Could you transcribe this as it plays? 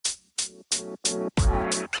Hi,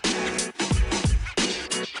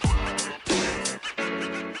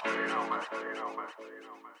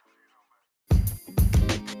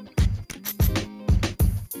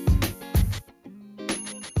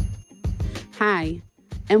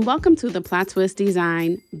 and welcome to the Plot Twist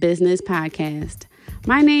Design Business Podcast.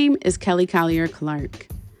 My name is Kelly Collier Clark.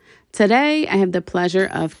 Today, I have the pleasure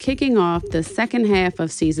of kicking off the second half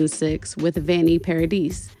of Season 6 with Vanny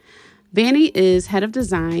Paradis. Vanny is head of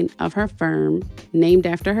design of her firm, named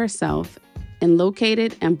after herself, and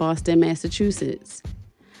located in Boston, Massachusetts.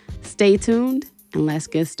 Stay tuned, and let's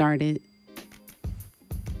get started.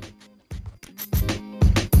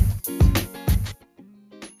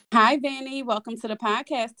 Hi, Vanny. Welcome to the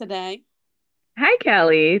podcast today. Hi,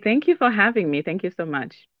 Kelly. Thank you for having me. Thank you so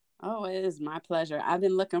much. Oh, it is my pleasure. I've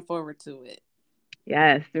been looking forward to it.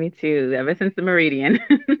 Yes, me too. Ever since the Meridian.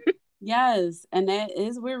 Yes, and that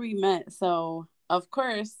is where we met. So, of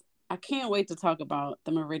course, I can't wait to talk about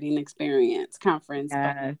the Meridian Experience conference.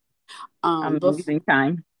 But Yes, um, bef- amazing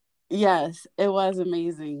time. yes, it was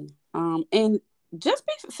amazing. And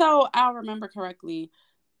so I'll remember correctly,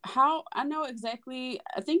 how I know exactly.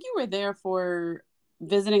 I think you were there for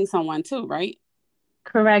visiting someone too, right?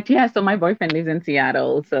 Correct. Yeah, so my boyfriend lives in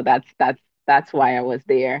Seattle, so that's why I was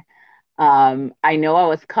there. I know I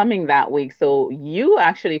was coming that week, so you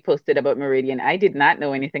actually posted about Meridian. I did not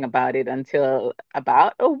know anything about it until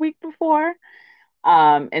about a week before.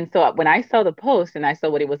 And so when I saw the post and I saw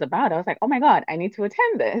what it was about, I was like, oh my God, I need to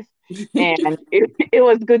attend this. And it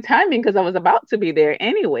was good timing because I was about to be there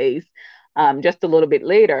anyways, just a little bit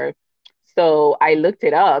later. So I looked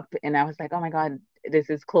it up and I was like, oh my God,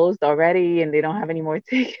 this is closed already and they don't have any more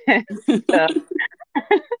tickets. So,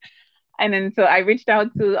 and then so I reached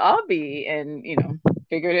out to Albie and,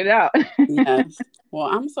 figured it out. Yes. Well,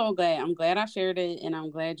 I'm so glad. I'm glad I shared it and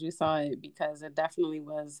I'm glad you saw it because it definitely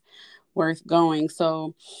was worth going.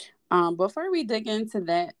 So, before we dig into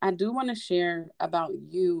that, I do want to share about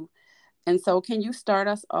you. And so, can you start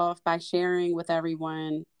us off by sharing with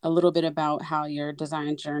everyone a little bit about how your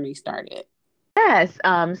design journey started? Yes.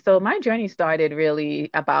 So my journey started really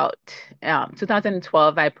about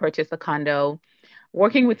 2012. I purchased a condo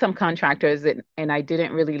working with some contractors and I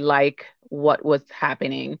didn't really like what was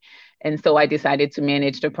happening. And so I decided to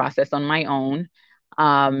manage the process on my own.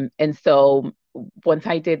 And so once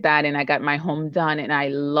I did that and I got my home done and I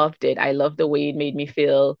loved it. I loved the way it made me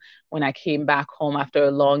feel when I came back home after a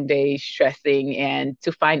long day stressing and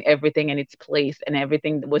to find everything in its place and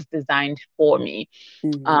everything that was designed for me.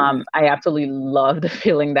 Hmm. I absolutely love the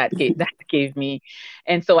feeling that gave me.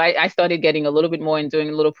 And so I started getting a little bit more and doing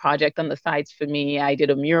a little project on the sides for me. I did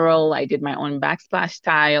a mural, I did my own backsplash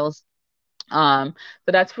tiles. So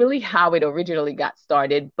that's really how it originally got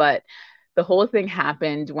started. But the whole thing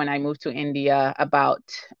happened when I moved to India about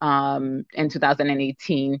in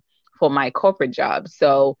 2018 for my corporate job.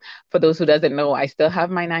 So for those who doesn't know, I still have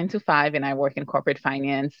my 9 to 5 and I work in corporate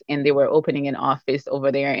finance and they were opening an office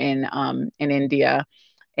over there in India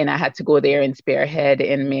and I had to go there and spearhead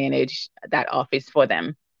and manage that office for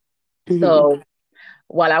them. Hmm. So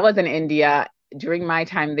while I was in India, during my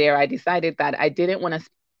time there, I decided that I didn't want to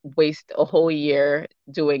waste a whole year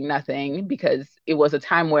doing nothing because it was a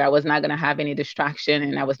time where I was not going to have any distraction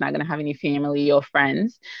and I was not going to have any family or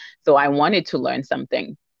friends. So I wanted to learn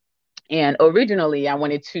something. And originally, I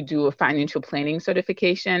wanted to do a financial planning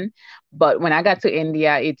certification. But when I got to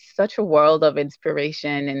India, it's such a world of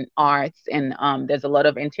inspiration and arts. And there's a lot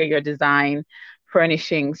of interior design,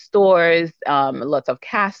 furnishing stores, lots of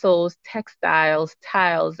castles, textiles,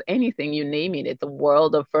 tiles, anything you name it. It's a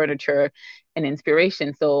world of furniture and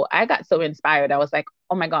inspiration. So I got so inspired. I was like,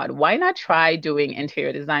 oh my God, why not try doing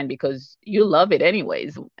interior design? Because you love it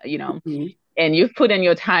anyways, you know Hmm. and you've put in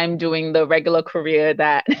your time doing the regular career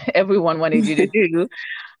that everyone wanted you to do.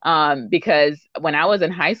 Because when I was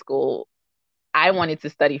in high school, I wanted to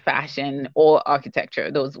study fashion or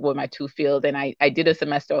architecture. Those were my two fields. And I did a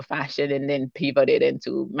semester of fashion and then pivoted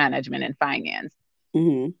into management and finance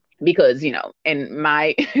Hmm. because in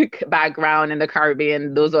my background in the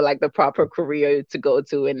Caribbean, those are like the proper career to go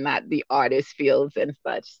to and not the artist fields and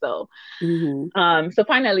such. So Hmm. so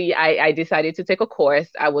finally, I decided to take a course.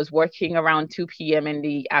 I was working around 2 p.m. in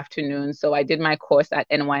the afternoon. So I did my course at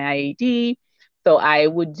NYIAD. So I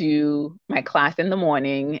would do my class in the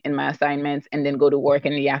morning and my assignments and then go to work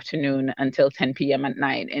in the afternoon until 10 p.m. at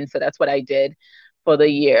night. And so that's what I did for the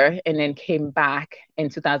year and then came back in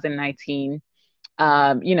 2019.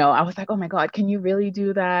 I was like, oh my God, can you really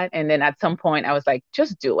do that? And then at some point I was like,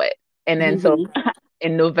 just do it. And then so Hmm.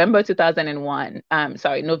 in November 2001,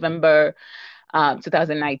 November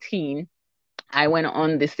 2019, I went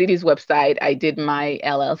on the city's website. I did my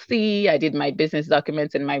LLC, I did my business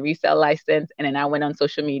documents and my resale license. And then I went on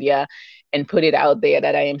social media and put it out there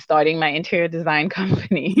that I am starting my interior design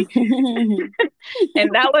company.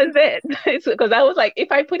 And that was it. Because I was like,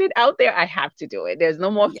 if I put it out there, I have to do it. There's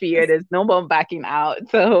no more fear, Yes. there's no more backing out.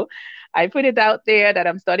 So I put it out there that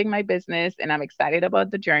I'm starting my business and I'm excited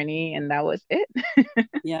about the journey. And that was it.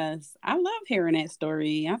 Yes. I love hearing that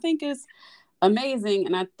story. I think it's amazing.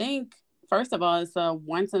 And I think, first of all, it's a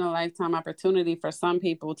once in a lifetime opportunity for some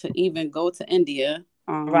people to even go to India,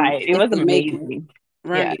 Right. It if was they make it. amazing.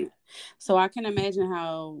 Yeah. Right. So I can imagine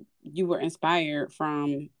how you were inspired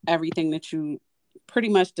from everything that you pretty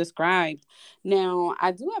much described. Now,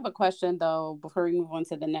 I do have a question though, before we move on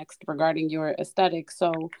to the next regarding your aesthetic.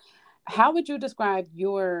 So, how would you describe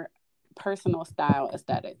your personal style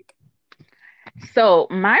aesthetic? So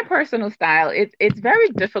my personal style, it's very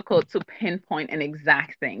difficult to pinpoint an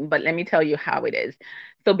exact thing, but let me tell you how it is.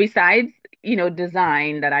 So besides,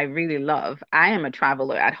 design that I really love, I am a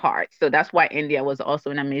traveler at heart. So that's why India was also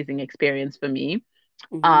an amazing experience for me.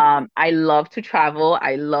 Hmm. I love to travel.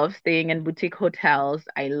 I love staying in boutique hotels.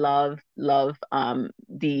 I love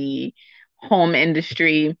the home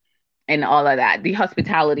industry and all of that, the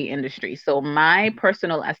hospitality industry. So my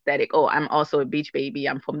personal aesthetic, oh, I'm also a beach baby.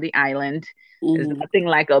 I'm from the island. There's Hmm. nothing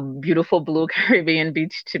like a beautiful blue Caribbean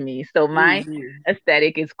beach to me. So my Hmm.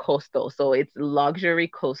 aesthetic is coastal. So it's luxury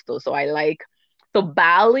coastal. So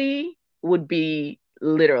Bali would be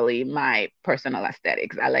literally my personal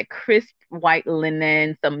aesthetics. I like crisp white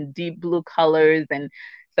linen, some deep blue colors and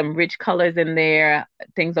some rich colors in there,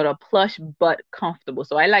 things that are plush but comfortable.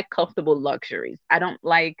 So I like comfortable luxuries. I don't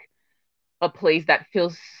like a place that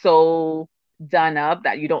feels so done up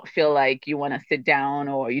that you don't feel like you want to sit down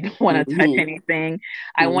or you don't want to touch Hmm. anything.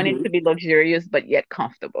 I want it Hmm. to be luxurious but yet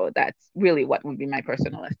comfortable. That's really what would be my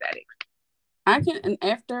personal aesthetics. I can, and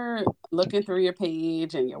after looking through your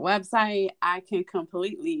page and your website, I can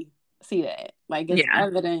completely see that. Like it's Yeah,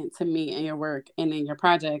 evident to me in your work and in your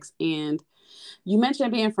projects. And you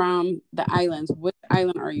mentioned being from the islands. Which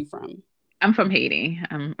island are you from? I'm from Haiti.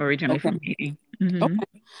 I'm originally Okay. from Haiti. Hmm.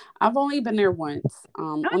 Okay. I've only been there once, Oh,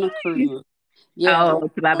 on a nice. cruise. Yeah, Oh, on a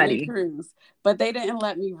Tababali. cruise. But they didn't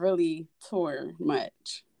let me really tour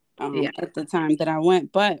much Yeah, at the time that I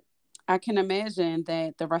went. But I can imagine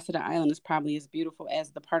that the rest of the island is probably as beautiful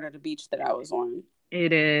as the part of the beach that I was on.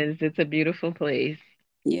 it is. It's a beautiful place.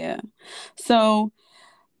 Yeah. So,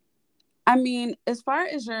 I mean, as far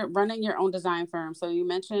as you're running your own design firm, so you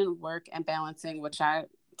mentioned work and balancing, which I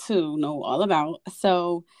too know all about.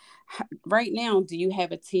 So, right now, do you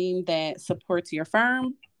have a team that supports your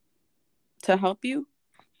firm to help you?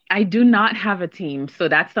 I do not have a team, so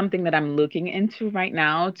that's something that I'm looking into right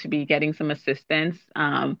now to be getting some assistance.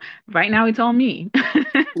 Right now, it's all me.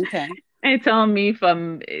 Okay. It's all me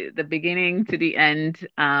from the beginning to the end.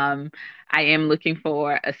 I am looking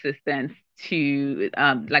for assistance to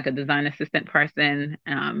like a design assistant person,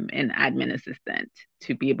 an admin assistant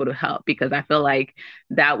to be able to help because I feel like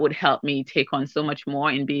that would help me take on so much more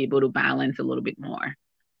and be able to balance a little bit more.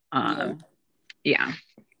 Um, Yeah. yeah.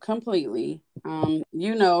 Completely.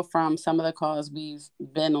 You know, from some of the calls we've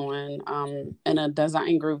been on, in a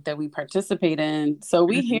design group that we participate in. So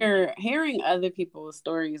we Mhm. hearing other people's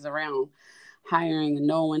stories around hiring and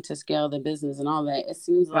knowing when to scale the business and all that. It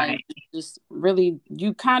seems like Right. just really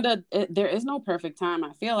you kind of there is no perfect time.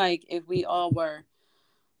 I feel like if we all were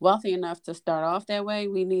wealthy enough to start off that way,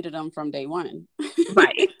 we needed them from day one.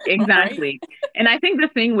 Right, Right? exactly. And I think the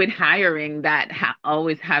thing with hiring that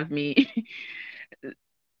always have me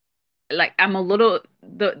like I'm a little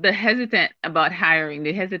the hesitant about hiring,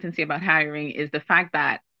 the hesitancy about hiring is the fact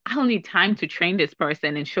that I'll need time to train this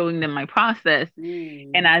person and showing them my process.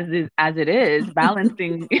 And Mm. as it is,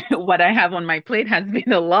 balancing what I have on my plate has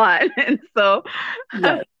been a lot. And so I'm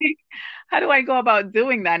Yes. like, how do I go about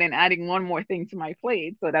doing that and adding one more thing to my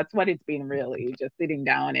plate? So that's what it's been really, just sitting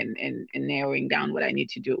down and narrowing down what I need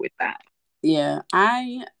to do with that. Yeah,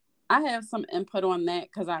 I have some input on that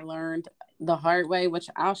because I learned the hard way, which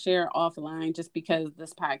I'll share offline just because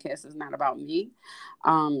this podcast is not about me.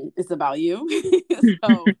 It's about you.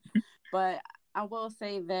 So, but I will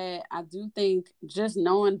say that I do think just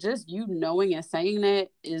you knowing and saying that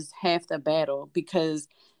is half the battle because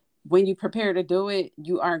when you prepare to do it,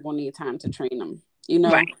 you are going to need time to train them, you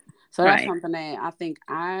Right, know? So that's right. something that I think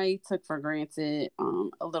I took for granted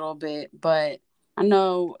a little bit, but I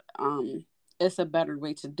know it's a better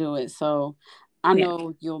way to do it. So I Yeah.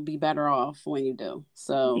 know you'll be better off when you do.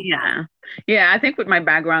 So, Yeah. Yeah. I think with my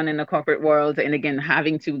background in the corporate world, and again,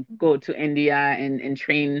 having to go to India and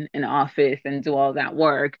train in office and do all that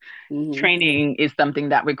work, hmm training is something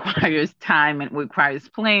that requires time and requires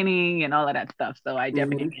planning and all of that stuff. So I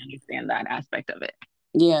definitely hmm understand that aspect of it.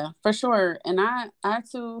 yeah, for sure. And I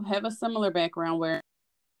too have a similar background where I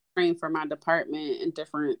trained for my department in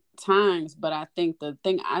different times, but I think the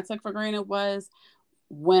thing I took for granted was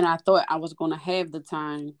when I thought I was going to have the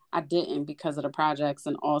time, I didn't because of the projects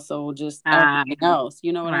and also just Ah, everything else.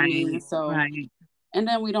 You know what I mean? right, So, right, and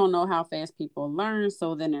then we don't know how fast people learn.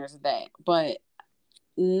 So then there's that. But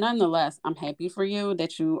nonetheless, I'm happy for you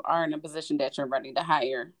that you are in a position that you're ready to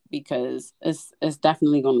hire because it's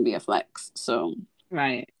definitely going to be a flex. So,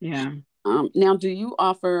 right. Yeah. now, do you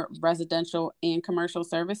offer residential and commercial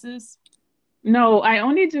services? No, I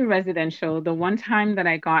only do residential. The one time that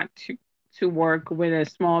I got to work with a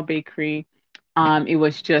small bakery, it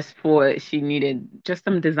was just for she needed just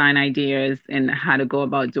some design ideas and how to go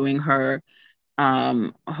about doing her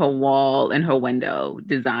wall and her window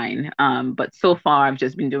design. But so far I've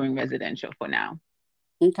just been doing residential for now.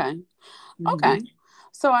 Okay. Hmm. Okay.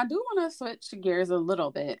 So I do want to switch gears a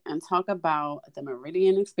little bit and talk about the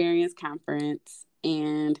Meridian Experience Conference.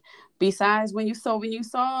 And besides, when you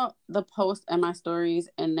saw the post and my stories,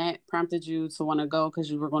 and that prompted you to want to go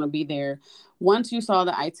because you were going to be there. Once you saw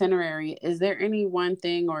the itinerary, is there any one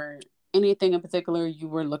thing or anything in particular you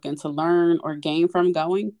were looking to learn or gain from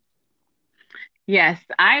going? Yes,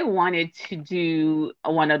 I wanted to do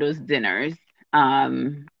one of those dinners.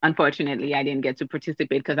 Unfortunately, I didn't get to participate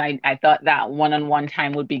because I thought that one-on-one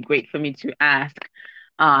time would be great for me to ask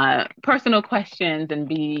personal questions and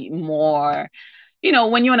be more,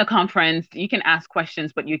 when you're in a conference, you can ask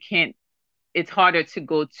questions, but you can't, it's harder to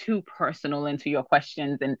go too personal into your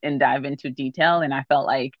questions and dive into detail. And I felt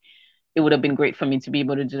like it would have been great for me to be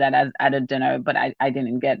able to do that as at a dinner, but I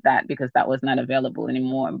didn't get that because that was not available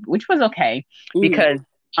anymore, which was okay Hmm because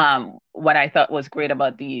what I thought was great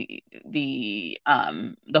about the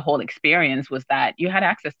whole experience was that you had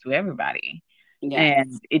access to everybody and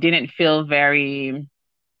Yes. it didn't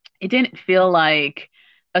feel like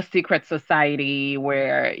a secret society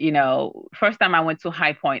where, first time I went to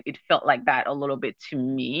High Point, it felt like that a little bit to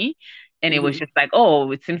me. And it was hmm just like,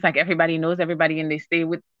 oh, it seems like everybody knows everybody and they stay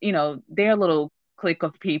with, their little clique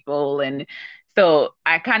of people. And so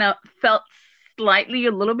I kind of felt slightly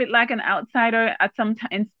a little bit like an outsider at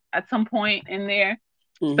some point in there.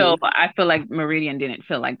 So hmm I feel like Meridian didn't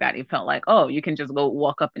feel like that. It felt like, oh, you can just go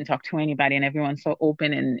walk up and talk to anybody and everyone's so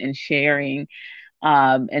open and sharing.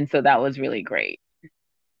 And so that was really great.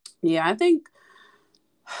 Yeah, I think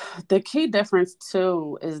the key difference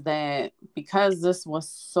too is that because this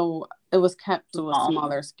was it was kept to a Oh,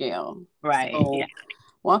 smaller scale. right. Yeah. So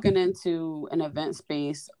walking into an event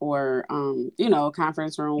space or a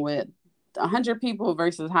conference room with 100 people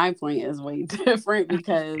versus High Point is way different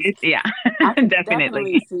because Yeah, I could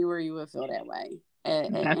definitely definitely. see where you would feel that way at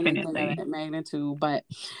anything of Definitely. that magnitude. But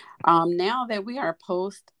now that we are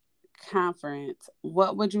post conference,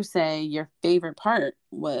 what would you say your favorite part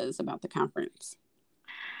was about the conference?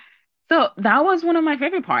 So that was one of my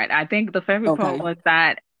favorite part. I think the favorite part Okay. was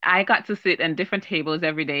that I got to sit in different tables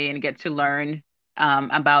every day and get to learn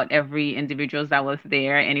about every individuals that was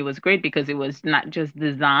there. And it was great because it was not just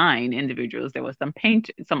design individuals. There was some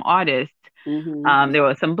artists, Mm-hmm. there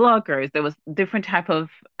were some bloggers, there was different type of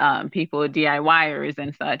people, DIYers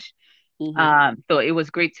and such. Mm-hmm. So it was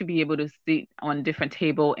great to be able to sit on different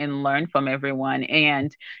table and learn from everyone.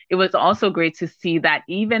 And it was also great to see that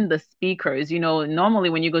even the speakers, normally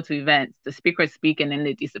when you go to events, the speakers speak and then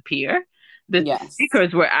they disappear. The Yes.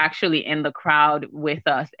 speakers were actually in the crowd with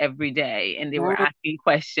us every day and they were Yep. asking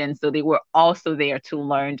questions. So they were also there to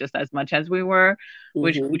learn just as much as we were,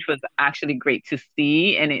 Mm-hmm. which was actually great to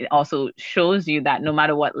see. And it also shows you that no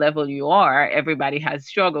matter what level you are, everybody has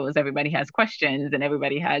struggles, everybody has questions, and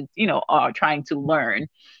everybody has, are trying to learn.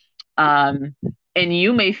 Um, and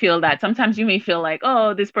you may feel that sometimes you may feel like,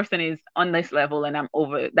 oh, this person is on this level and I'm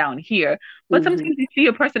over down here. But Mm-hmm. sometimes you see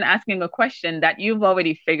a person asking a question that you've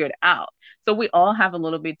already figured out. So we all have a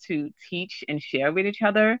little bit to teach and share with each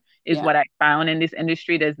other, is Yeah. what I found in this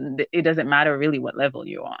industry. It doesn't matter really what level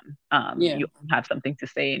you're on. Yeah. You have something to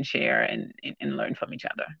say and share and learn from each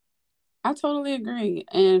other. I totally agree.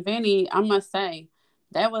 And Vanny, I must say,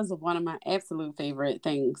 that was one of my absolute favorite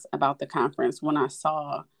things about the conference when I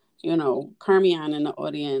saw, Carmion in the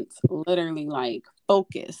audience literally like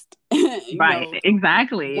focused, Right.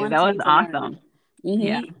 Exactly. That was wanting to learn. awesome.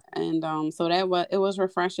 Yeah. And so it was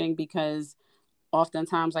refreshing because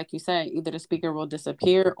oftentimes, like you said, either the speaker will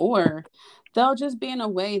disappear or they'll just be in a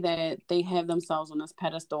way that they have themselves on this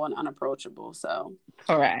pedestal and unapproachable. So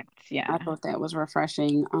Correct. I Yeah. thought that was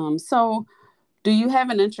refreshing. So do you have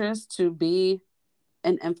an interest to be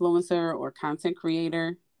an influencer or content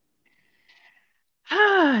creator?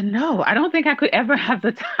 No, I don't think I could ever have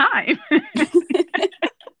the time.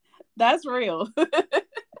 That's real.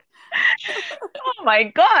 Oh my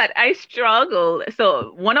God, I struggle.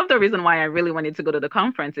 So one of the reasons why I really wanted to go to the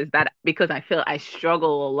conference is that because I feel I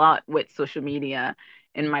struggle a lot with social media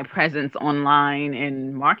and my presence online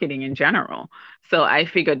and marketing in general. So I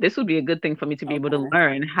figured this would be a good thing for me to be able to Okay.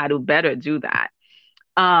 learn how to better do that.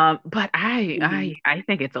 But I Hmm. I I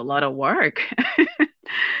think it's a lot of work.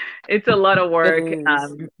 It's a lot of It work,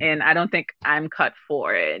 is. and I don't think I'm cut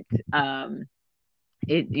for it.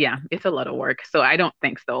 Yeah, it's a lot of work, so I don't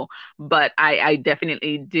think so. But I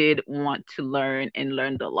definitely did want to learn and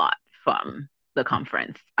learned a lot from the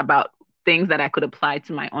conference about things that I could apply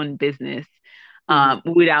to my own business, Mhm.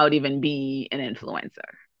 without even being an influencer.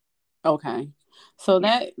 Okay. So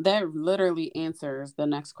Yeah. that literally answers the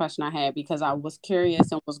next question I had because I was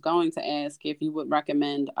curious and was going to ask if you would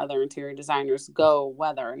recommend other interior designers go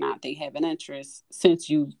whether or not they have an interest since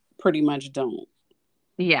you pretty much don't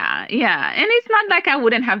Yeah, yeah. And it's not like I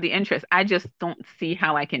wouldn't have the interest. I just don't see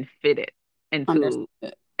how I can fit it into understand.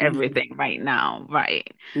 Hmm. everything right now. Right.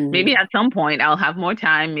 Maybe Hmm. at some point I'll have more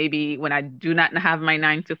time. Maybe when I do not have my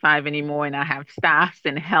 9 to 5 anymore and I have staffs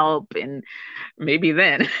and help, and maybe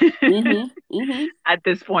then. Hmm. Hmm. At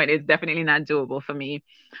this point, it's definitely not doable for me.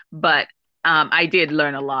 But I did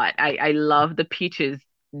learn a lot. I love the peaches,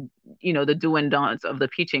 the do and don'ts of the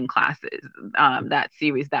peaching classes, that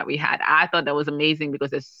series that we had. I thought that was amazing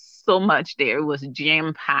because there's so much there. It was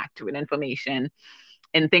jam packed with information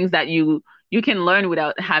and things that you can learn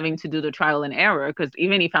without having to do the trial and error. Because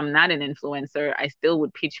even if I'm not an influencer, I still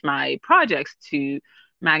would pitch my projects to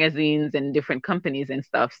magazines and different companies and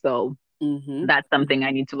stuff. So Hmm. that's something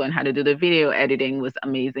I need to learn how to do. The video editing was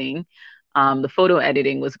amazing. The photo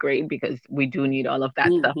editing was great because we do need all of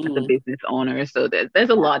that stuff as a Hmm. business owner. So there's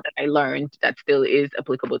a lot that I learned that still is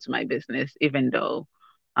applicable to my business, even though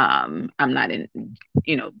I'm not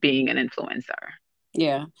being an influencer.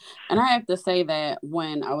 Yeah. And I have to say that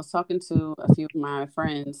when I was talking to a few of my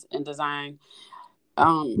friends in design,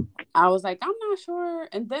 um I was like, I'm not sure,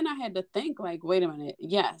 and then I had to think like, wait a minute,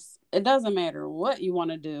 yes, it doesn't matter what you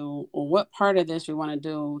want to do or what part of this you want to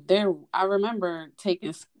do. There, I remember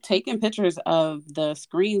taking pictures of the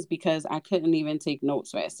screens because I couldn't even take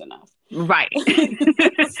notes fast enough. Right.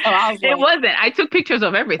 So I was It like, wasn't. I took pictures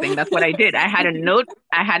of everything. That's what I did. I had a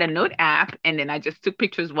note app, and then I just took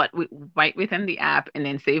pictures right within the app and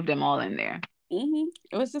then saved them all in there.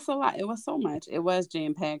 it was just a lot. It was so much. It was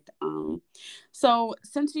jam packed. So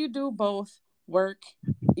since you do both work,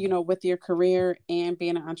 with your career and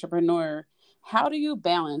being an entrepreneur, how do you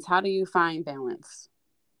balance? How do you find balance?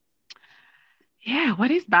 Yeah,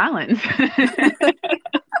 what is balance?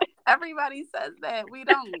 Everybody says that we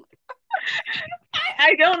don't.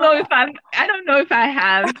 I don't know if I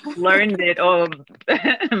have learned it or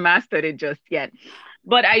mastered it just yet.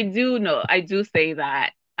 But I do say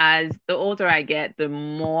that as the older I get, the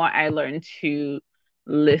more I learn to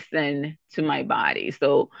listen to my body.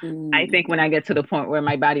 So I Mm, think when I get to the point where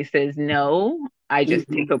my body says no, I just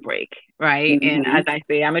mhm, take a break, right? And mhm. as I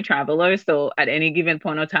say, I'm a traveler, so at any given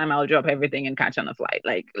point of time, I'll drop everything and catch on a flight.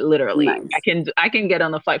 Like literally, Nice. I can get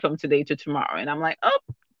on a flight from today to tomorrow, and I'm like, oh,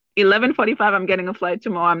 11:45, I'm getting a flight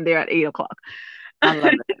tomorrow. I'm there at 8 o'clock. I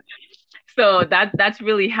love it. So that's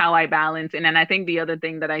really how I balance. And then I think the other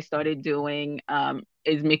thing that I started doing,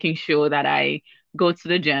 is making sure that I go to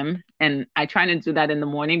the gym, and I try to do that in the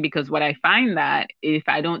morning because what I find that if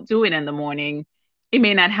I don't do it in the morning, it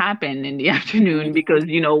may not happen in the afternoon because,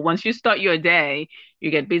 Mhm, once you start your day,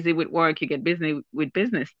 you get busy with work, you get busy with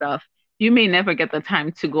business stuff. You may never get the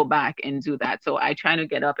time to go back and do that. So I try to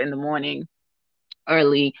get up in the morning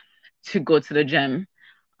early to go to the gym.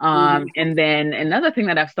 mhm, And then another thing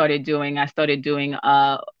that I started doing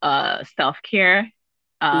a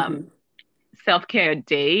um, mhm, self-care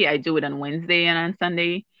day. I do it on Wednesday and on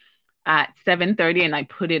Sunday at 7:30, and I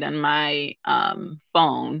put it on my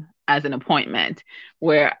phone as an appointment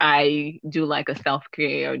where I do like a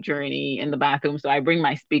self-care journey in the bathroom. So I bring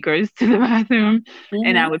my speakers to the bathroom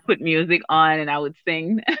and I mhm. would put music on and I would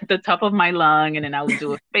sing at the top of my lung, and then I would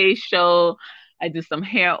do a facial. I do some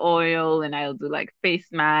hair oil and I'll do like face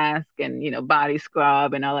mask and body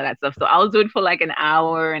scrub and all of that stuff. So I'll do it for like an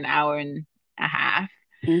hour and a half,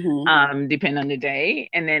 Mhm. depending on the day.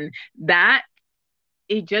 And then that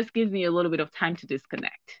it just gives me a little bit of time to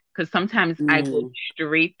disconnect. because sometimes I go Mm.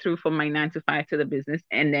 straight through from my 9 to 5 to the business,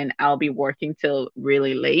 and then I'll be working till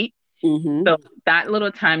really late. Mm-hmm. So that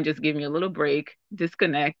little time just give me a little break,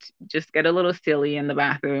 disconnect, just get a little silly in the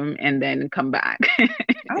bathroom, and then come back I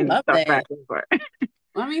and love start back that. over.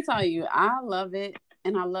 Let me tell you, I love it.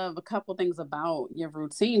 And I love a couple things about your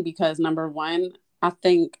routine because number one, I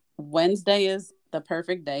think Wednesday is the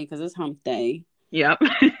perfect day because it's hump day, Yep.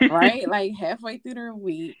 right? Like halfway through the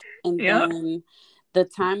week. And Yep. then the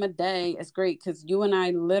time of day is great because you and I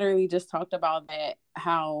literally just talked about that,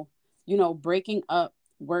 how, breaking up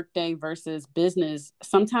workday versus business,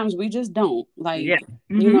 sometimes we just don't Yeah. like,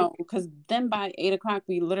 Hmm. because then by 8 o'clock,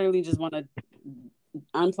 we literally just want to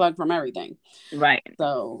unplug from everything. Right.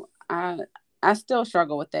 So I still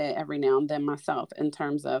struggle with that every now and then myself in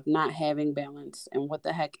terms of not having balance and what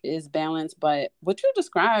the heck is balance. But what you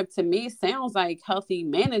described to me sounds like healthy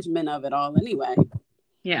management of it all anyway.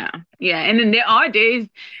 Yeah. Yeah. And then there are days,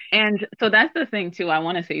 and so that's the thing too, I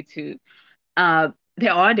want to say too. uh,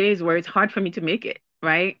 there are days where it's hard for me to make it,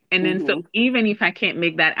 right? And then so Hmm. even if I can't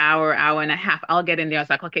make that hour, hour and a half, I'll get in there. I was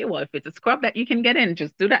like, okay, well, if it's a scrub that you can get in,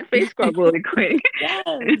 just do that face scrub really quick.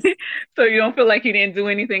 Yes. So you don't feel like you didn't do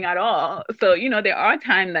anything at all. So, there are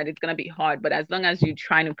times that it's gonna be hard, but as long as you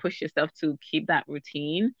try to push yourself to keep that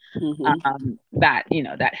routine, Hmm.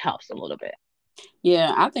 that helps a little bit.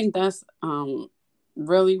 Yeah, I think that's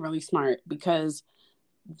really, really smart because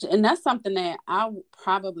and that's something that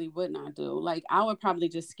probably would not do. Like I would probably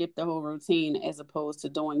just skip the whole routine as opposed to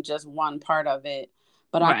doing just one part of it.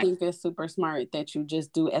 But I Right. think it's super smart that you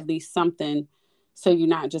just do at least something so you're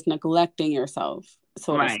not just neglecting yourself,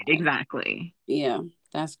 so to Right. say. Exactly. Yeah,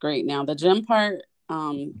 that's great. Now the gym part,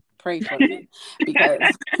 pray for me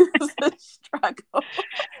because it's a struggle.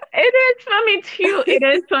 It is for me too. It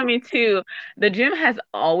is for me too. The gym has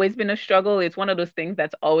always been a struggle. It's one of those things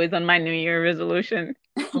that's always on my New Year resolution.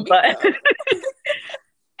 Me But too.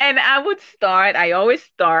 and I always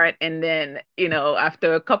start, and then,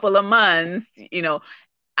 after a couple of months,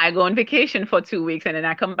 I go on vacation for 2 weeks and then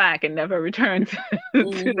I come back and never return to the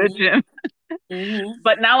Hmm. gym. Hmm.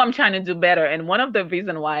 But now I'm trying to do better. And one of the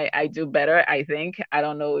reasons why I do better, I think, I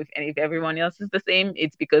don't know if everyone else is the same,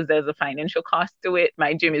 it's because there's a financial cost to it.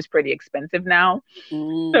 My gym is pretty expensive now.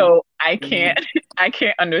 Mm. So I Yeah. can't I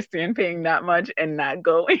can't understand paying that much and not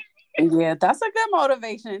going. Yeah, that's a good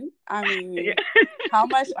motivation. I Yeah. mean,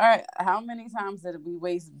 how many times did we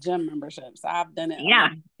waste gym memberships? I've done it a Yeah.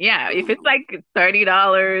 lot. Yeah. If it's like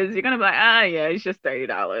 $30, you're gonna be like, yeah, it's just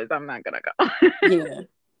 $30. I'm not gonna go. Yeah.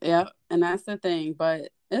 Yeah. And that's the thing, but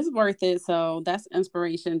it's worth it. So that's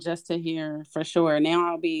inspiration just to hear for sure. Now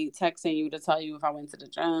I'll be texting you to tell you if I went to the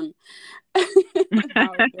gym,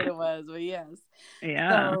 how good it was. But yes. Yeah.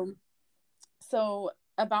 So So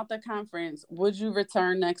about the conference, would you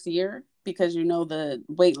return next year? Because the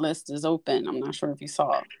wait list is open. I'm not sure if you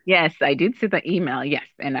saw. Yes, I did see the email. Yes,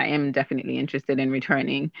 and I am definitely interested in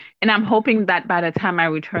returning. And I'm hoping that by the time I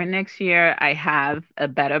return next year, I have a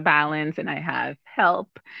better balance and I have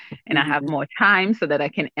help and I have Hmm. more time so that I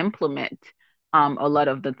can implement a lot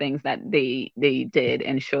of the things that they did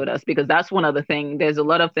and showed us, because that's one of the things. There's a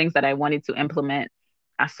lot of things that I wanted to implement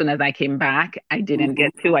as soon as I came back. I didn't Hmm.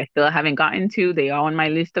 get to. I still haven't gotten to. They are on my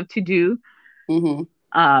list of to do. Hmm.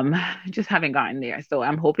 um just haven't gotten there, so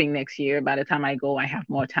I'm hoping next year by the time I go I have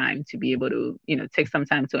more time to be able to take some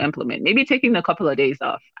time to implement, maybe taking a couple of days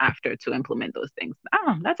off after to implement those things.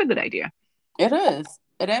 Oh, that's a good idea. It is.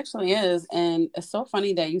 It actually is. And it's so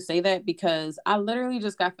funny that you say that because I literally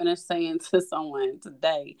just got finished saying to someone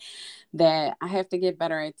today that I have to get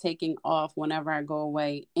better at taking off whenever I go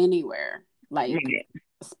away anywhere, like Right.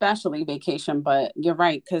 especially vacation. But you're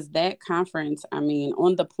right, because that conference, I mean,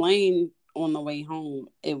 on the plane on the way home,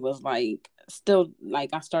 it was like still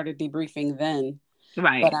like I started debriefing then. But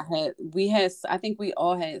Right. I think we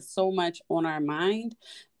all had so much on our mind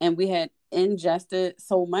and we had ingested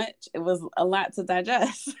so much. It was a lot to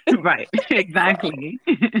digest. Right. So, Exactly.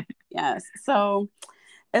 yes. So,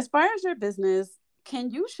 as far as your business,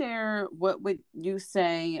 can you share what would you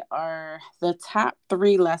say are the top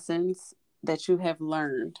 3 lessons that you have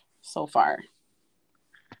learned so far?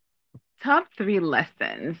 Top three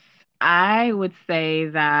lessons, I would say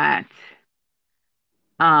that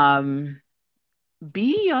um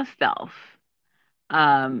be yourself.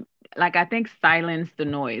 um like, I think silence the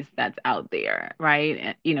noise that's out there,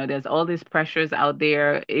 right? And, there's all these pressures out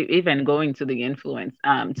there. Even going to the influence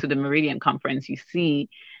to the Meridian conference, you see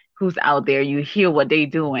who's out there, you hear what they're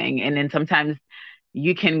doing, and then sometimes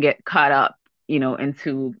you can get caught up,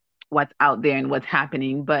 into what's out there and what's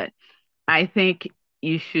happening. But I think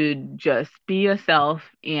you should just be yourself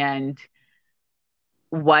and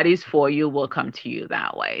what is for you will come to you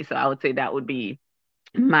that way. So I would say that would be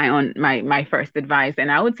my first advice.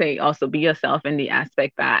 And I would say also be yourself in the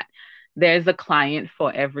aspect that there's a client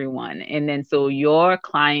for everyone. And then so your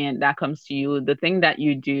client that comes to you, the thing that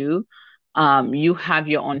you do, you have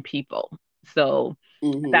your own people. So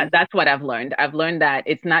that's what I've learned. I've learned that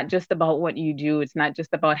it's not just about what you do, it's not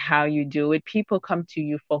just about how you do it. People come to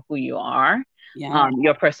you for who you are, Yeah.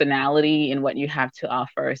 your personality and what you have to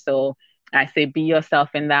offer. So I say be yourself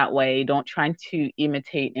in that way. Don't try to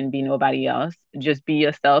imitate and be nobody else. Just be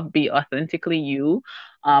yourself, be authentically you.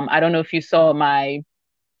 I don't know if you saw my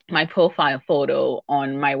profile photo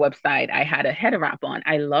on my website. I had a head wrap on.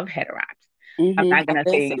 I love head wraps. I'm not I gonna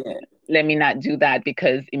did say see it. let me not do that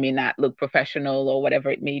because it may not look professional or whatever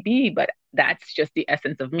it may be, but that's just the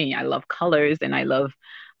essence of me. I love colors and I love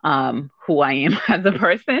who I am as a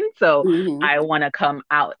person. So Mm-hmm. I want to come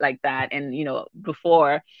out like that. And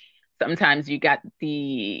before sometimes you get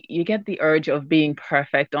the urge of being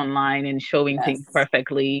perfect online and showing things Yes.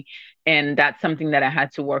 perfectly, and that's something that I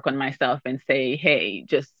had to work on myself and say, hey,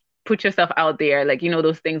 just put yourself out there, like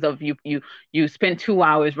those things of you spend 2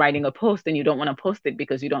 hours writing a post and you don't want to post it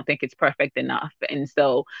because you don't think it's perfect enough. And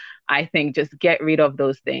so I think just get rid of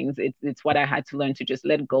those things. It's what I had to learn, to just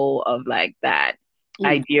let go of like that Mm.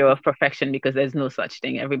 idea of perfection, because there's no such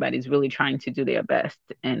thing. Everybody's really trying to do their best,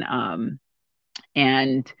 and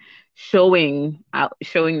showing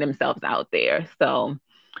themselves out there. So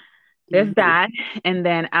there's Mm-hmm. that. And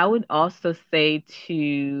then I would also say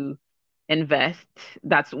to invest.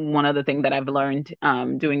 That's one of the things that I've learned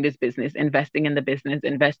doing this business, investing in the business,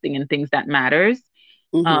 investing in things that matters.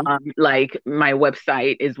 Mm-hmm. Like my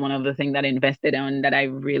website is one of the things that I invested in that I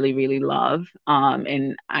really, really love.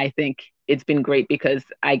 And I think it's been great because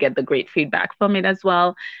I get the great feedback from it as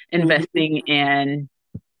well. Mm-hmm. Investing in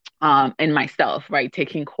myself, right?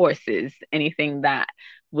 Taking courses, anything that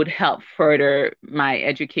would help further my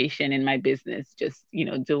education in my business, just,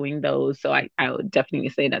 doing those. So I would definitely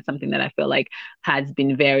say that's something that I feel like has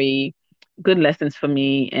been very good lessons for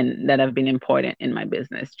me and that have been important in my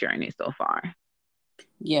business journey so far.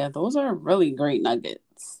 Yeah, those are really great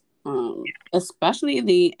nuggets. Especially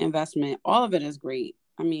the investment. All of it is great.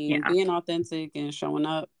 I mean, Yeah, being authentic and showing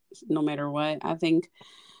up no matter what. I think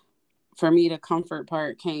for me, the comfort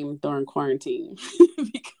part came during quarantine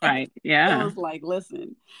because right. it Yeah. was like,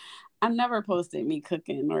 listen, I never posted me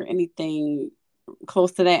cooking or anything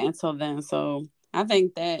close to that until then. So I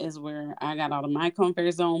think that is where I got out of my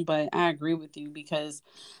comfort zone. But I agree with you because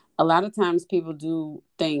a lot of times people do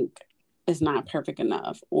think it's not perfect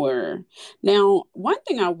enough. Or now, one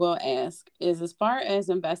thing I will ask is as far as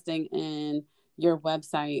investing in your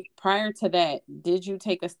website, prior to that, did you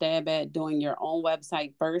take a stab at doing your own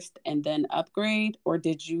website first and then upgrade, or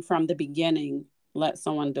did you from the beginning let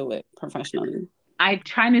someone do it professionally? I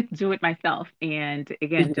tried to do it myself. And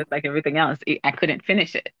again, just like everything else, I couldn't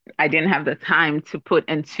finish it. I didn't have the time to put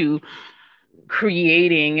into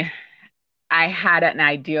creating. I had an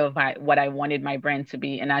idea of what I wanted my brand to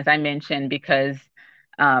be. And as I mentioned, because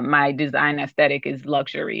my design aesthetic is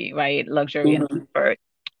luxury, right? Luxury and Mhm. comfort.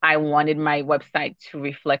 I wanted my website to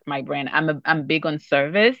reflect my brand. I'm big on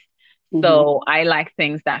service. Mhm. So I like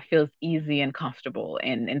things that feels easy and comfortable,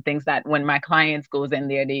 and things that when my clients goes in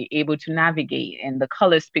there, they're able to navigate and the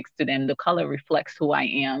color speaks to them. The color reflects who I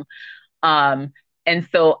am. Um, and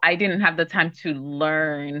so I didn't have the time to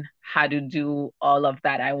learn how to do all of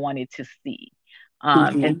that I wanted to see.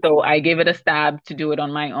 And Mhm. so I gave it a stab to do it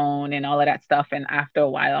on my own and all of that stuff. And after a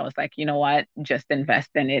while, I was like, you know what? Just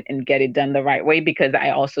invest in it and get it done the right way, because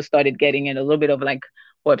I also started getting in a little bit of like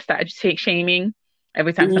website shaming.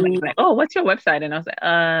 Every time somebody's Mhm. like, "Oh, what's your website?" And I was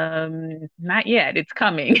like, not yet. It's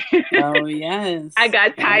coming." Oh I yes.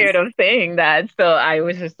 got tired Yes. of saying that. So I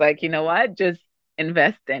was just like, you know what? Just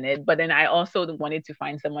invest in it. But then I also wanted to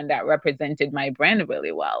find someone that represented my brand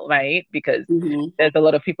really well, right? Because Mhm. there's a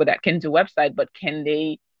lot of people that can do website, but can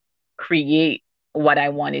they create what I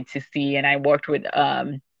wanted to see? And I work with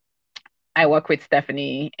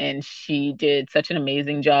Stephanie, and she did such an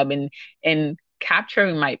amazing job in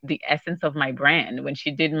capturing the essence of my brand when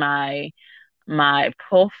she did my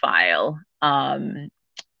profile, and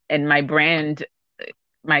my brand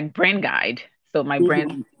guide, so my Mhm.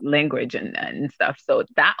 brand language and stuff. So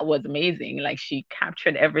that was amazing. Like she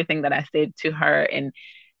captured everything that I said to her and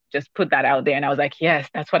just put that out there. And I was like, yes,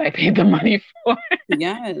 that's what I paid the money for.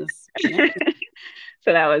 Yes. Yeah.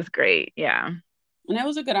 So that was great. Yeah. And that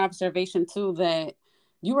was a good observation too, that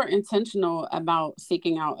you were intentional about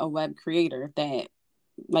seeking out a web creator that,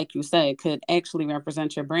 like you said, could actually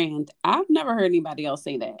represent your brand. I've never heard anybody else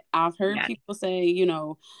say that. I've heard Yeah. people say,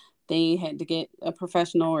 they had to get a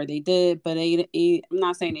professional, or they did, but I'm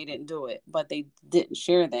not saying they didn't do it, but they didn't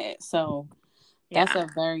share that. So that's Yeah. a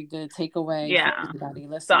very good takeaway for Yeah. anybody So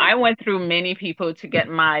listening. I went through many people to get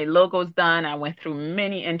my logos done. I went through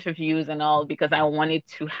many interviews and all because I wanted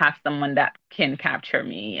to have someone that can capture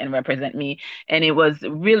me and represent me. And it was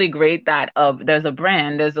really great that there's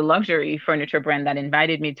a luxury furniture brand that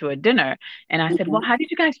invited me to a dinner. And I said, well, Mhm. how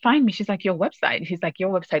did you guys find me? She's like, your website. She's like,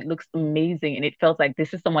 your website looks amazing. And it feels like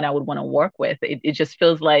this is someone I would want to work with. It just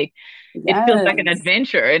feels like an Yes.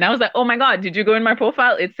 adventure. And I was like, oh my God, did you go in my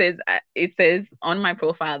profile? It says on my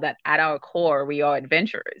profile that at our core, we are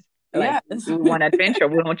adventurers. Like Yes. we want adventure.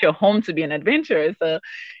 We want your home to be an adventure. So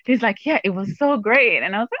he's like, yeah, it was so great.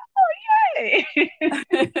 And I was like, oh,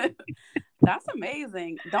 yay. That's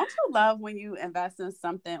amazing. Don't you love when you invest in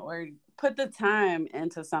something or put the time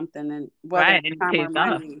into something, and whether Right. it's And it time or pays off.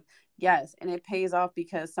 money? Yes, and it pays off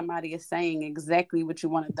because somebody is saying exactly what you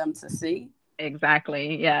wanted them to see.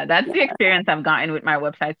 Exactly. Yeah. That's the Yeah, experience I've gotten with my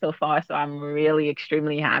website so far. So I'm really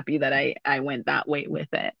extremely happy that I went that way with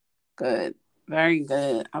it. good. Very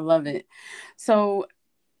good. I love it. So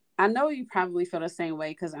I know you probably feel the same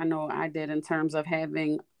way, because I know I did, in terms of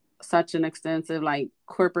having such an extensive like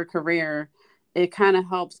corporate career. It kind of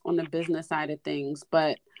helps on the business side of things,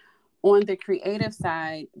 but on the creative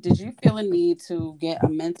side, did you feel a need to get a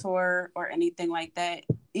mentor or anything like that,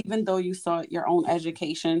 even though you saw your own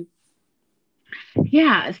education?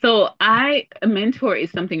 Yeah, so a mentor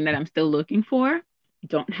is something that I'm still looking for.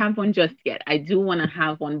 Don't have one just yet. I do want to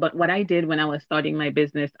have one, but what I did when I was starting my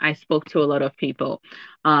business, I spoke to a lot of people.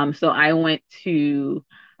 So I went to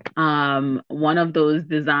one of those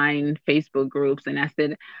design Facebook groups and I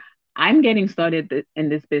said, I'm getting started in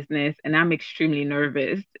this business and I'm extremely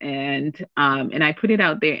nervous and I put it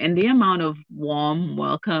out there and the amount of warm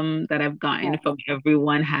welcome that I've gotten Oh, from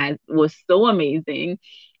everyone has was so amazing.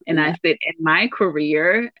 And I yeah. said in my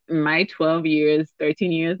career, my 12 years,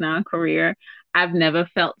 13 years now career, I've never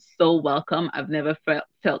felt so welcome. I've never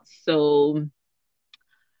felt so,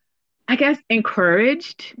 I guess,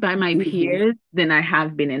 encouraged by my Hmm. peers than I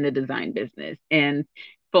have been in the design business. And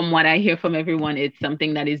from what I hear from everyone, it's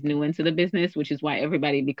something that is new into the business, which is why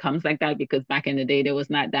everybody becomes like that. Because back in the day, there was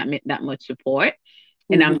not that much support.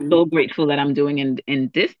 And I'm Hmm. so grateful that I'm doing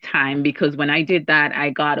in this time because when I did that, I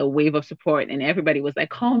got a wave of support, and everybody was like,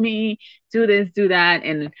 "Call me, do this, do that."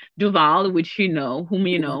 And Duval, which you know, whom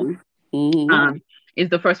you know, Hmm. Hmm. um, is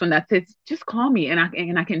the first one that says, just call me and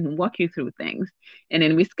I can walk you through things. And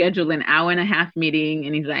then we schedule an hour and a half meeting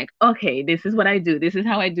and he's like, okay, this is what I do. This is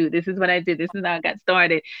how I do. This is what I did. This is how I got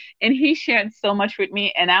started. And he shared so much with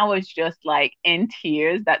me. And I was just like in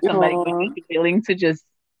tears that somebody was Oh, just willing to just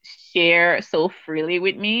share so freely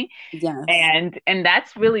with me yes. and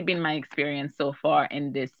that's really been my experience so far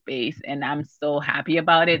in this space and I'm so happy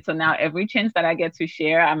about it. So now every chance that I get to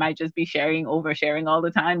share, I might just be oversharing all the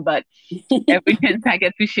time, but every chance I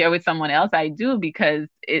get to share with someone else, I do because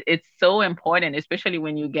it's so important, especially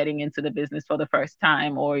when you're getting into the business for the first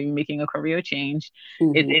time or you're making a career change.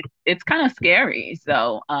 Hmm. It's kind of scary.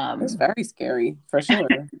 So It's very scary, for sure.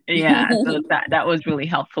 yeah, so that was really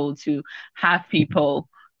helpful to have people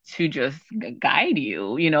to just guide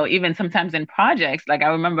you, even sometimes in projects. Like I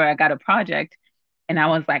remember I got a project and I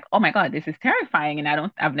was like, oh my God, this is terrifying.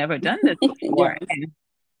 And I've never done this before. Yes.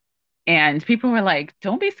 And people were like,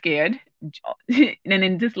 don't be scared. And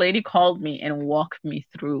then this lady called me and walked me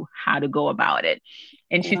through how to go about it.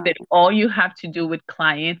 And she Wow. said, all you have to do with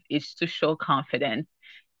clients is to show confidence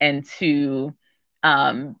and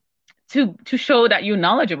um to show that you're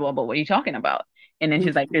knowledgeable about what you're talking about. And then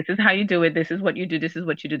she's like, Mhm. this is how you do it. This is what you do. This is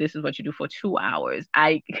what you do. This is what you do for 2 hours.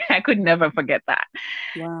 I could never forget that.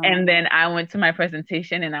 Wow. And then I went to my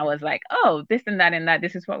presentation and I was like, oh, this and that and that.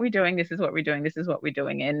 This is what we're doing. This is what we're doing. This is what we're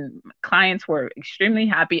doing. And clients were extremely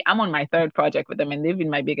happy. I'm on my third project with them and they've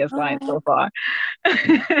been my biggest client so Oh, far.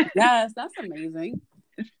 yes, that's amazing.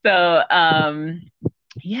 So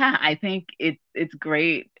yeah, I think it's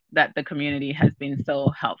great that the community has been so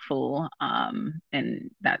helpful.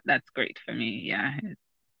 And that's great for me. Yeah.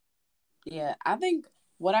 Yeah, I think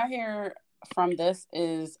what I hear from this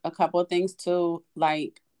is a couple of things too.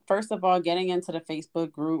 Like, first of all, getting into the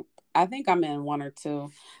Facebook group. I think I'm in one or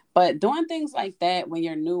two, but doing things like that when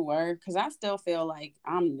you're newer, because I still feel like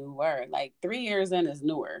I'm newer. Like 3 years in is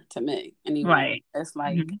newer to me, anyway. Right. It's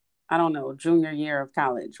like, Mhm. I don't know, junior year of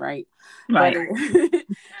college, right? But Right.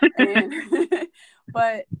 and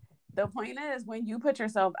but the point is, when you put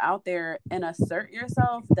yourself out there and assert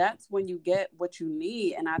yourself, that's when you get what you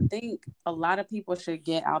need. And I think a lot of people should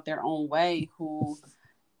get out their own way. Who,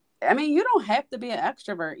 I mean, you don't have to be an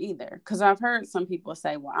extrovert either, because I've heard some people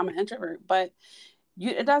say, well, I'm an introvert, but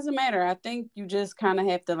it doesn't matter. I think you just kind of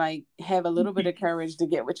have to like have a little bit of courage to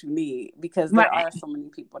get what you need, because there Right. are so many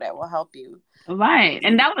people that will help you. Right.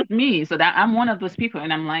 And that was me. So that I'm one of those people.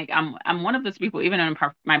 And I'm like, I'm one of those people, even in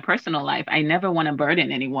my personal life, I never want to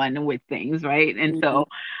burden anyone with things. Right. And Mhm. so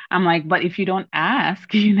I'm like, but if you don't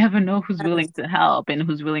ask, you never know who's Yes. willing to help and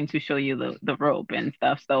who's willing to show you the rope and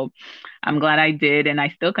stuff. So I'm glad I did. And I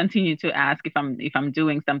still continue to ask if I'm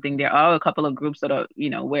doing something. There are a couple of groups that are,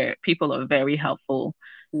 where people are very helpful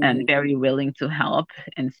and Mhm. very willing to help.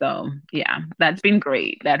 And so, yeah, that's been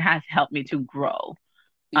great. That has helped me to grow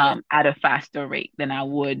Yeah. at a faster rate than I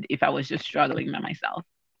would if I was just struggling by myself.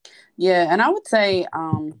 Yeah, and I would say,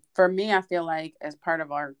 for me, I feel like as part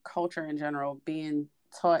of our culture in general, being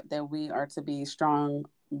taught that we are to be strong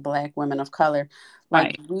Black women of color, like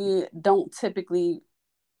Right. we don't typically,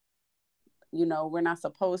 we're not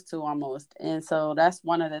supposed to almost, and so that's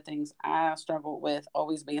one of the things I struggled with,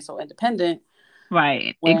 always being so independent.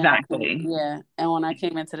 Right. When I came, Exactly. yeah, and when I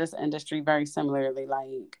came into this industry, very similarly,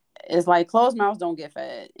 like it's like closed mouths don't get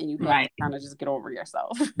fed, and you have to Right. kind of just get over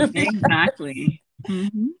yourself. Exactly.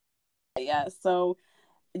 Hmm. Yeah, so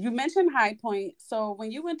you mentioned High Point. So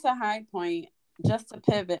when you went to High Point, just to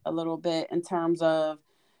pivot a little bit in terms of,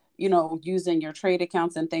 using your trade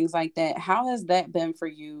accounts and things like that, how has that been for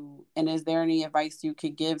you? And is there any advice you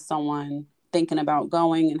could give someone thinking about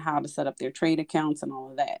going, and how to set up their trade accounts and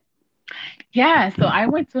all of that? Yeah. So I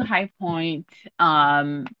went to High Point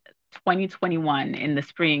 2021 in the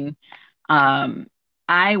spring. Um,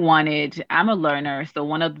 I'm a learner. So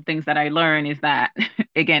one of the things that I learn is that,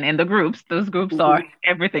 again, in the groups, those groups are Mm-hmm.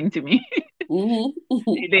 everything to me. Mm-hmm.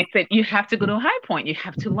 They said you have to go to High Point, you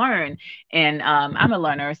have to learn. And I'm a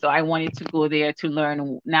learner, so I wanted to go there to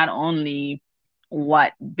learn not only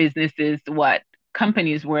what businesses, what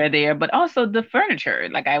companies were there, but also the furniture.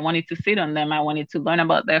 Like I wanted to sit on them, I wanted to learn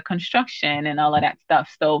about their construction and all of that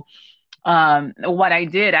stuff. So what I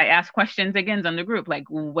did, I asked questions again on the group, like,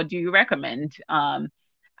 what do you recommend?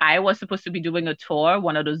 I was supposed to be doing a tour,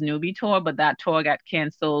 one of those newbie tour, but that tour got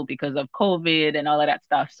canceled because of COVID and all of that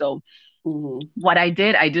stuff. So Mm-hmm. what I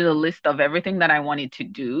did a list of everything that I wanted to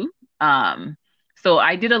do. So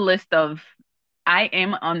I did a list of,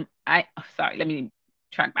 sorry, let me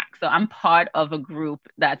track back. So I'm part of a group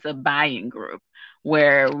that's a buying group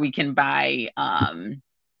where we can buy,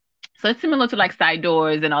 so it's similar to like side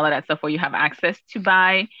doors and all of that stuff where you have access to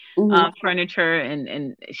buy Mm-hmm. furniture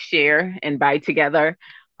and share and buy together.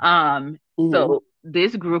 Mm-hmm. So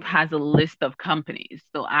this group has a list of companies.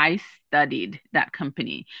 So I studied that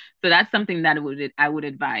company. So that's something that I would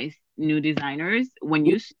advise new designers. When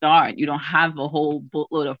you start, you don't have a whole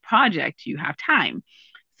boatload of projects, you have time.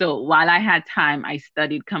 So while I had time, I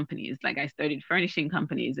studied companies, like I studied furnishing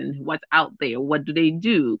companies and what's out there. What do they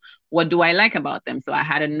do? What do I like about them? So I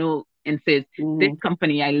had a note and says, this Mm-hmm.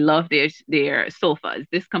 company, I love their sofas.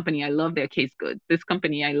 This company, I love their case goods. This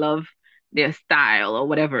company, I love their style or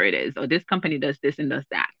whatever it is. Or this company does this and does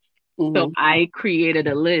that. So Mm-hmm. I created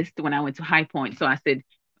a list when I went to High Point. So I said,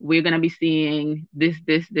 we're gonna be seeing this,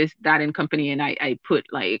 that in company. And I put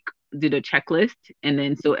like did a checklist. And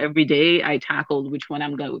then so every day I tackled which one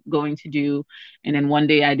I'm going to do. And then one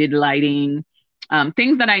day I did lighting.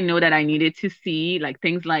 Things that I know that I needed to see, like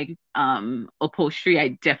things like upholstery,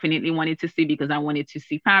 I definitely wanted to see because I wanted to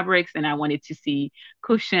see fabrics and I wanted to see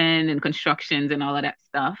cushion and constructions and all of that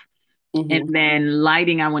stuff. And Mm-hmm. then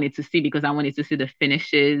lighting, I wanted to see because I wanted to see the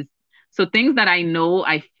finishes. So things that I know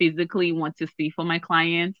I physically want to see for my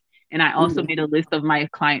clients. And I also Mm-hmm. made a list of my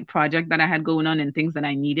client project that I had going on and things that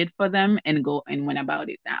I needed for them and go and went about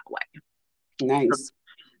it that way. So Nice.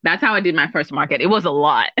 that's how I did my first market. It was a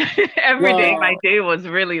lot. Every day, my Well, day was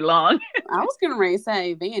really long. I was gonna ready to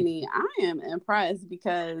say, Vanny, I am impressed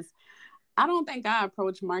because I don't think I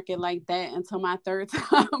approached market like that until my third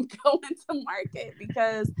time going to market,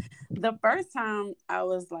 because the first time I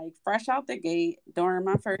was like fresh out the gate during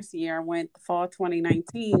my first year. I went fall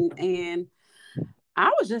 2019, and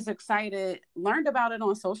I was just excited, learned about it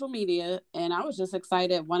on social media, and I was just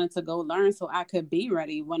excited, wanted to go learn so I could be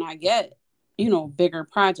ready when I get, bigger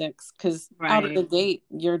projects. Cause out of Right. the gate,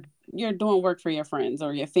 you're doing work for your friends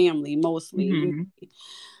or your family mostly. Hmm.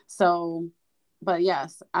 So, but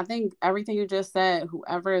yes, I think everything you just said,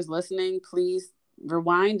 whoever is listening, please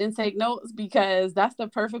rewind and take notes, because that's the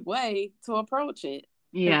perfect way to approach it.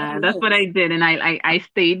 It Yeah, really that's what is. I did. And I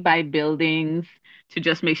stayed by buildings to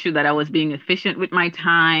just make sure that I was being efficient with my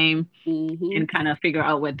time Mm-hmm. and kind of figure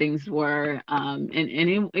out what things were. And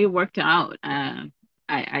it worked out. I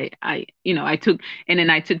took, and then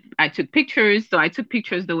I took pictures. So I took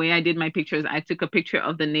pictures the way I did my pictures. I took a picture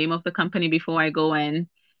of the name of the company before I go in.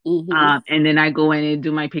 Mm-hmm. And then I go in and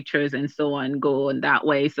do my pictures and so on, go in that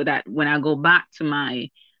way so that when I go back to my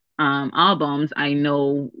albums, I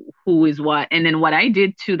know who is what. And then what I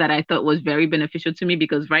did too that I thought was very beneficial to me,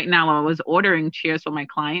 because right now I was ordering chairs for my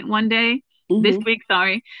client one day, this Mm-hmm. week,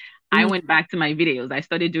 sorry. I Mm-hmm. went back to my videos. I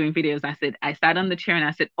started doing videos. I sat on the chair and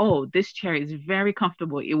I said, oh, this chair is very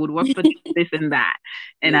comfortable. It would work for this and that.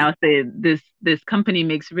 And Yeah. I'll say this company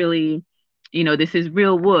makes really, this is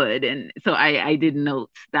real wood. And so I did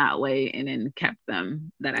notes that way and then kept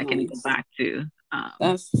them that I can go Nice. back to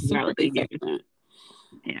That's throughout super the years. efficient.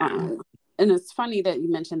 Yeah. Um, and it's funny that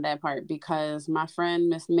you mentioned that part because my friend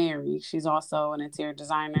Miss Mary, she's also an interior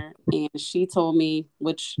designer, and she told me,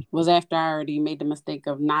 which was after I already made the mistake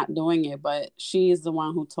of not doing it, but she is the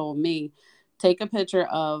one who told me take a picture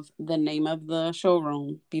of the name of the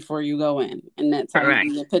showroom before you go in, and that's how you Correct.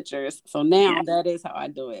 do your pictures. So Yeah. now that is how I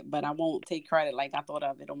do it, but I won't take credit like I thought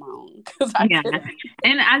of it on my own because I Yeah. didn't.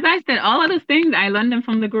 And as I said, all of those things, I learned them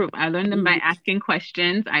from the group. I learned them by Mm-hmm. asking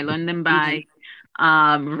questions. I learned them Mm-hmm. by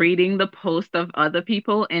reading the post of other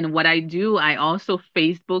people. And what I do, I also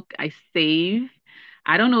Facebook, I save.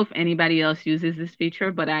 I don't know if anybody else uses this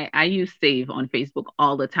feature, but I use save on Facebook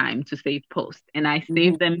all the time to save posts. And I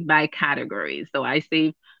save Mm-hmm. them by categories. So I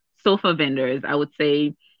save sofa vendors. I would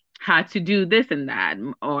say how to do this and that,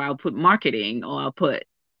 or I'll put marketing, or I'll put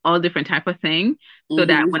all different type of things so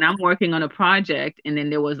that Mm-hmm. when I'm working on a project and then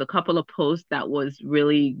there was a couple of posts that was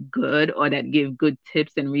really good or that give good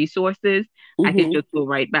tips and resources, I could Mm-hmm. just go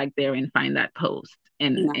right back there and find that post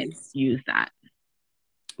and Nice. use that.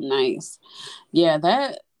 Nice. Yeah,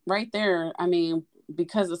 that right there. I mean,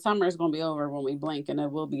 because the summer is going to be over when we blink and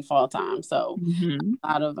it will be fall time. So Hmm. a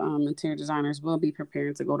lot of interior designers will be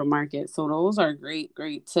preparing to go to market. So those are great,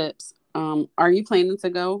 great tips. Are you planning to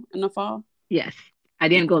go in the fall? Yes. I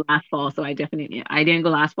didn't go last fall, so I didn't go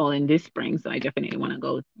last fall in this spring, so I definitely want to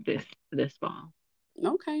go this fall.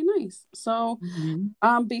 Okay, nice. So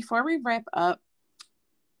Hmm. before we wrap up,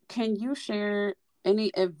 can you share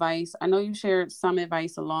any advice? I know you shared some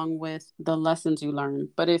advice along with the lessons you learned,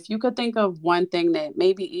 but if you could think of one thing that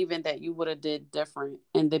maybe even that you would have did different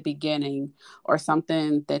in the beginning or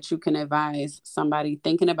something that you can advise somebody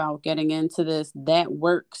thinking about getting into this that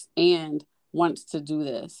works and wants to do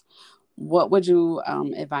this, what would you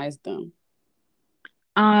advise them?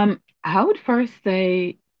 I would first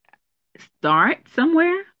say start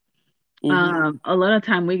somewhere. Mm-hmm. A lot of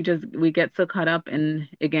time we get so caught up in,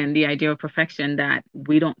 again, the idea of perfection that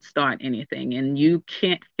we don't start anything, and you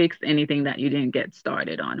can't fix anything that you didn't get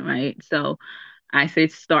started on, right? So I say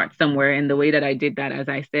start somewhere. And the way that I did that, as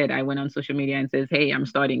I said, I went on social media and says, hey, I'm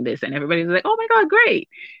starting this. And everybody's like, oh my God, great.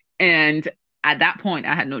 And at that point,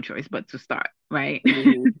 I had no choice but to start, right?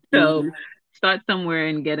 Mm-hmm. So Mm-hmm. start somewhere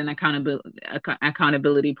and get an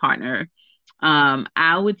accountability partner.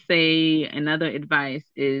 I would say another advice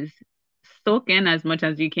is soak in as much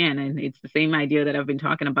as you can. And it's the same idea that I've been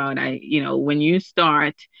talking about. When you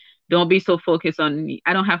start, don't be so focused on,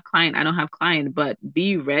 I don't have client, but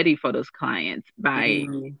be ready for those clients by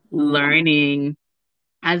Mm-hmm. learning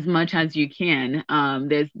as much as you can.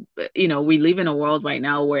 We live in a world right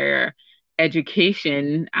now where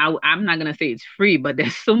education, I'm not going to say it's free, but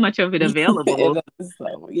there's so much of it available. It is,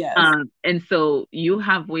 so yes. And so you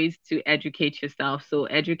have ways to educate yourself. So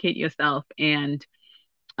educate yourself and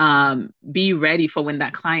be ready for when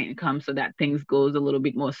that client comes so that things goes a little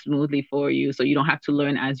bit more smoothly for you. So you don't have to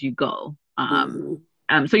learn as you go.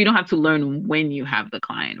 Mm-hmm. So you don't have to learn when you have the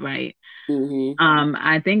client, right? Mm-hmm.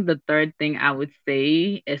 I think the third thing I would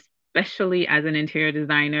say, especially as an interior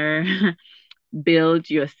designer, build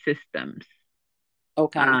your systems.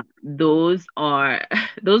 Okay. Those are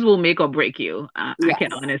those will make or break you. I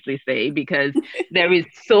can Yes. honestly say, because there is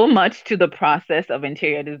so much to the process of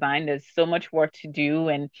interior design. There's so much work to do,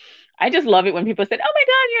 and I just love it when people said, "Oh my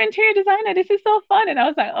God, you're an interior designer. This is so fun," and I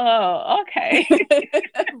was like, "Oh, okay."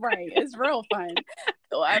 Right. It's real fun.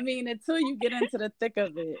 So I mean, until you get into the thick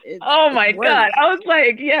of it, Oh it's my work. God, I was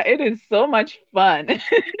like, "Yeah, it is so much fun."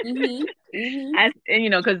 Mm-hmm. Mm-hmm. And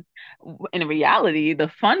because in reality, the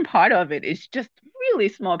fun part of it is just really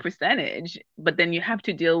small percentage, but then you have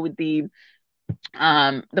to deal with the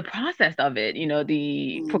process of it,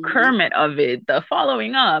 the Mm-hmm. procurement of it, the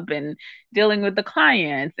following up and dealing with the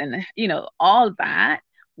clients and all that.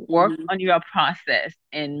 Work Mm-hmm. on your process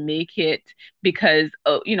and make it, because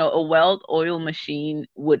a well-oiled machine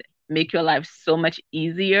would make your life so much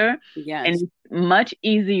easier, Yes. and much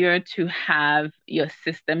easier to have your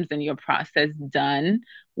systems and your process done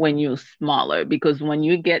when you're smaller, because when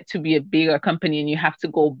you get to be a bigger company and you have to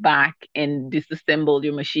go back and disassemble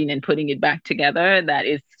your machine and putting it back together, that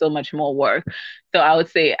is so much more work. So I would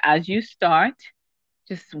say as you start,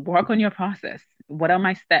 just work on your process. What are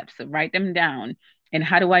my steps? Write them down. And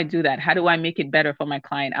how do I do that? How do I make it better for my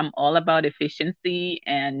client? I'm all about efficiency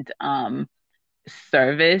and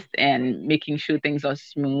service and making sure things are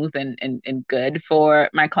smooth and good for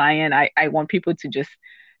my client. I want people to just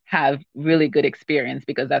have really good experience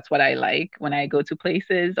because that's what I like when I go to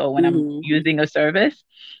places or when I'm Hmm. using a service.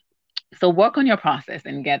 So work on your process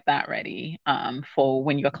and get that ready for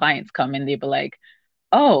when your clients come and they be like,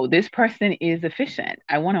 oh, this person is efficient.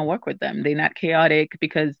 I want to work with them. They're not chaotic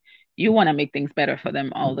because you want to make things better for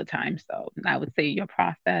them all the time. So I would say your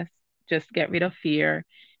process, just get rid of fear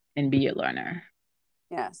and be a learner.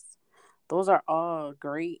 Yes. Those are all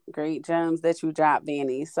great, great gems that you dropped,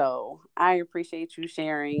 Vanny. So I appreciate you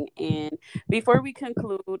sharing. And before we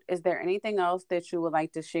conclude, is there anything else that you would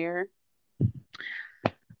like to share?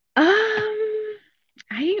 Um,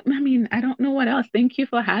 I mean, I don't know what else. Thank you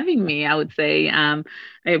for having me. I would say, I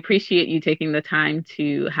appreciate you taking the time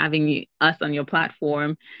to having us on your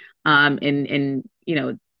platform, and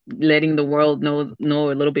letting the world know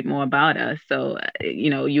a little bit more about us. So,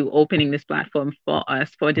 you opening this platform for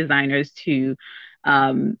us, for designers to,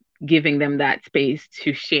 um, giving them that space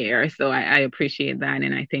to share. So I appreciate that,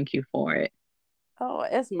 and I thank you for it. Oh,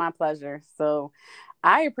 it's my pleasure. So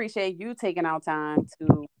I appreciate you taking out time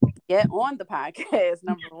to get on the podcast,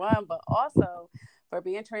 number one, but also for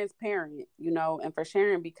being transparent, and for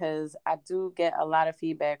sharing because I do get a lot of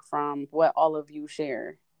feedback from what all of you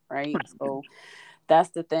share, right? So that's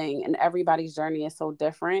the thing. And everybody's journey is so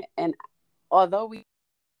different. And although we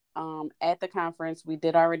at the conference we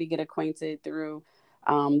did already get acquainted through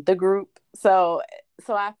the group, so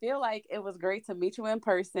I feel like it was great to meet you in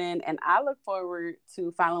person, and I look forward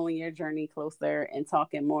to following your journey closer and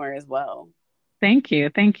talking more as well. Thank you.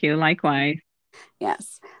 Thank you. Likewise.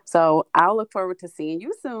 Yes, so I'll look forward to seeing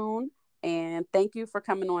you soon, and thank you for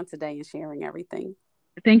coming on today and sharing everything.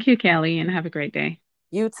 Thank you, Kelly, and have a great day.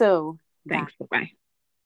 You too. Bye. Thanks. Bye-bye.